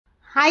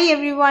Hi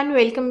everyone,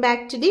 welcome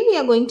back. Today we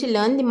are going to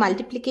learn the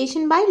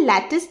multiplication by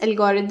lattice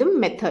algorithm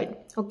method.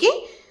 Okay,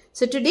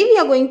 so today we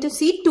are going to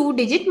see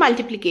two-digit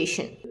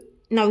multiplication.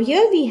 Now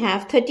here we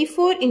have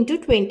 34 into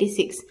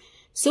 26.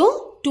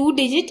 So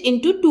 2-digit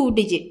into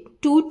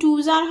 2-digit. 2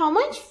 2s are how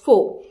much?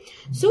 4.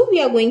 So we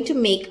are going to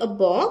make a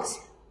box,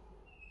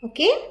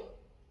 okay,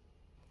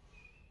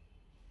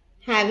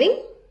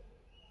 having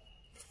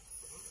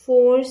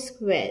 4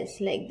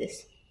 squares like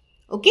this.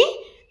 Okay,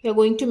 we are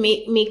going to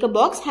make a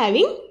box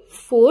having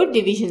 4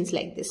 divisions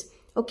like this.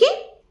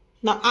 Okay,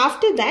 now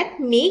after that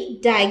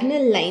make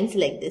diagonal lines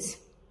like this.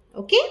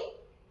 Okay,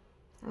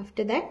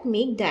 after that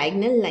make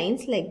diagonal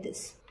lines like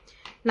this.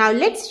 Now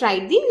let's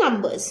write the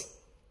numbers.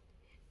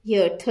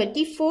 Here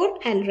 34,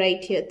 I'll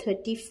write here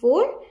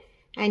 34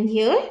 and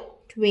here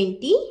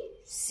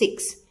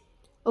 26.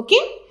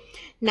 Okay,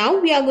 now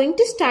we are going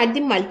to start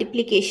the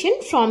multiplication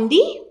from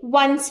the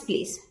ones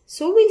place.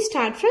 So we'll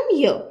start from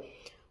here.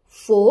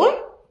 4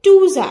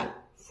 2s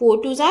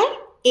are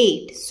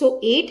 8. So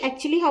 8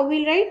 actually how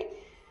we'll write?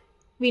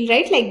 We'll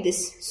write like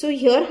this. So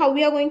here how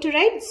we are going to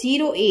write?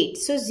 0 8.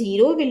 So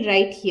 0 we'll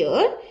write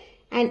here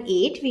and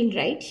 8 we'll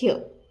write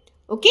here.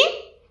 Okay.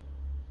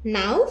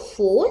 Now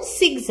 4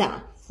 6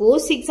 are. 4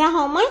 6 are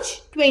how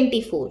much?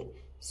 24.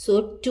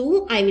 So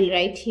 2 I will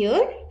write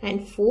here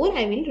and 4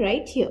 I will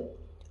write here.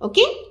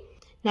 Okay.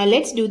 Now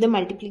let's do the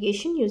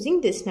multiplication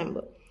using this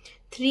number.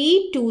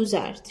 3 2s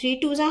are. 3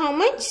 2s are how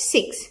much?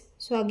 6.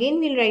 So again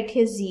we'll write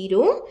here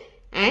 0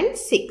 and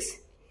 6.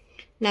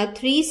 Now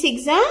 3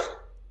 6 are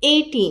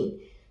 18.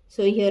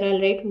 So here I'll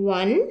write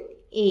 1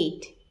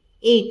 8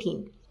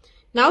 18.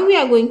 Now we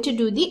are going to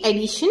do the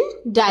addition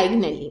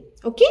diagonally.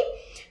 Okay.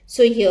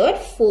 So here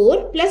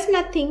 4 plus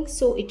nothing.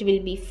 So it will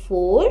be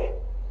 4.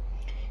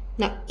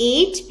 Now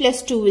 8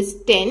 plus 2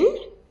 is 10.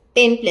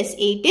 10 plus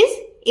 8 is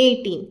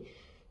 18.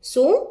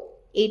 So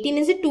 18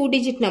 is a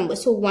two-digit number.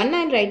 So 1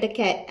 I'll write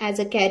as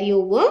a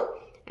carryover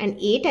and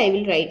 8 I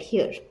will write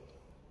here.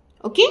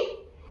 Okay.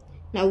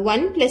 Now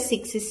 1 plus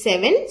 6 is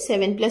 7.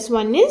 7 plus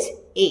 1 is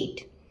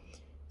 8.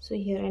 So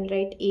here I'll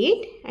write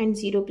 8 and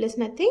 0 plus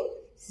nothing,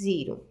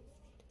 0.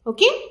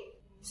 Okay.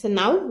 So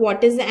now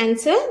what is the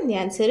answer? The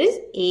answer is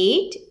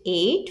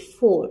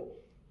 884.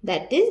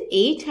 That is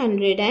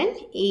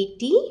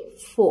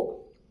 884.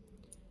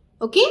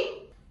 Okay.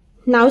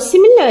 Now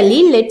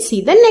similarly, let's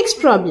see the next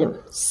problem.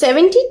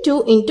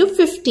 72 into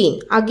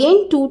 15.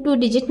 Again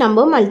two-digit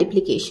number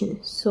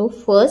multiplication. So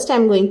first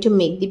I'm going to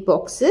make the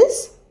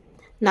boxes.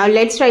 Now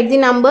let's write the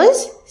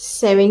numbers.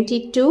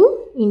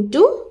 72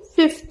 into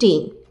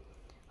 15.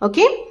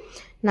 Okay.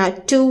 Now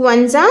 2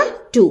 1s are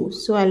 2.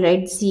 So I'll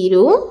write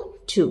 0,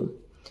 2.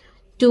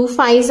 2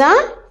 5s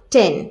are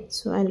 10.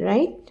 So I'll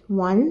write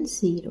 1,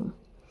 0.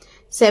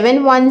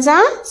 7 1s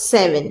are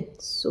 7.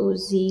 So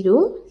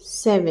 0,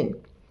 7.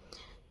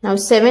 Now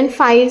 7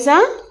 5s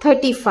are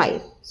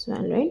 35. So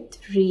I'll write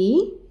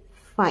 3,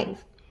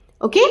 5.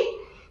 Okay.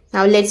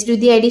 Now let's do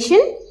the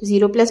addition.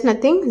 0 plus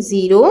nothing,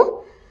 0.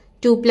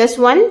 2 plus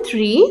 1,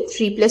 3.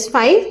 3 plus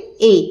 5,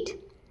 8.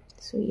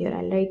 So here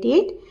I'll write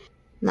 8.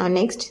 Now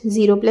next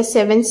 0 plus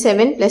 7,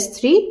 7 plus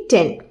 3,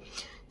 10.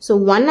 So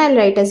 1 I'll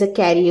write as a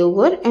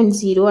carryover and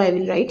 0 I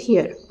will write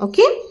here.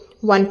 Okay.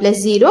 1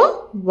 plus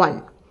 0,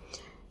 1.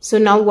 So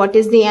now what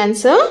is the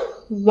answer?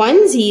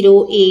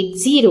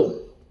 1080.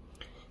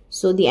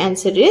 So the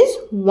answer is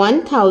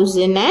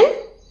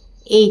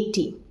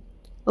 1080.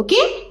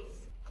 Okay.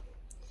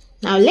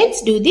 Now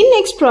let's do the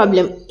next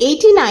problem.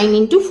 89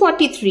 into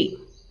 43.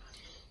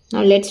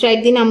 Now let's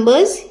write the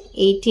numbers.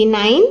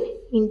 89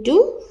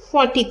 into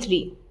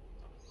 43.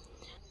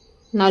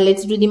 Now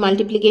let's do the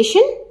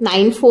multiplication.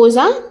 9 4s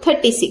are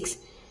 36.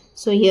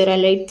 So here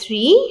I'll write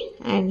 3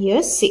 and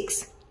here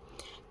 6.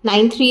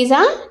 9 3s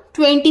are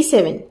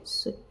 27.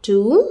 So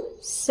 2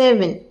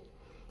 7.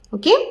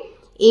 Okay.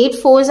 8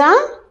 4s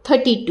are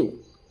 32.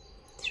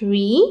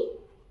 3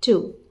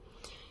 2.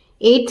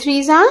 8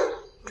 3s are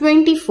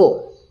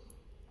 24.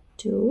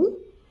 2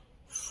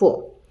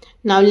 4.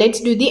 Now let's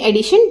do the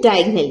addition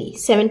diagonally.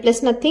 7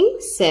 plus nothing,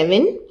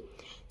 7.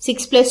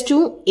 6 plus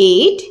 2,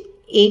 8.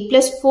 8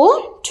 plus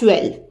 4,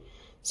 12.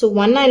 So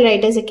 1 I'll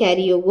write as a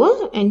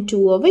carryover and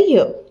 2 over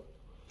here.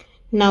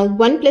 Now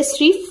 1 plus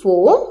 3,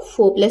 4.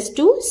 4 plus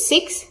 2,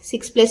 6.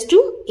 6 plus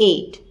 2,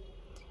 8.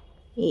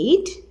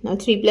 8. Now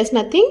 3 plus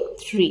nothing,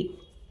 3.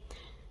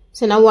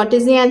 So now what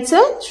is the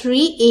answer?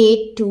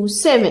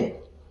 3827.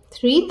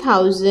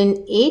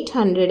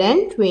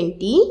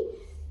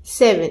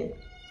 3827.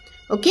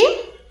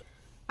 Okay.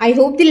 I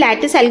hope the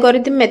lattice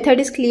algorithm method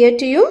is clear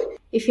to you.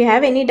 If you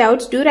have any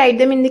doubts, do write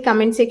them in the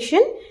comment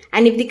section.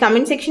 And if the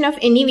comment section of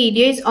any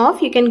video is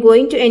off, you can go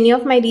into any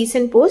of my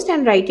recent posts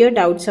and write your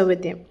doubts over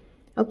them.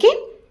 Okay.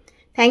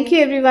 Thank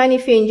you everyone.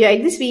 If you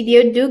enjoyed this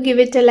video, do give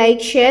it a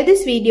like, share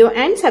this video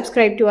and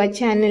subscribe to our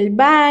channel.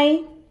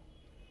 Bye.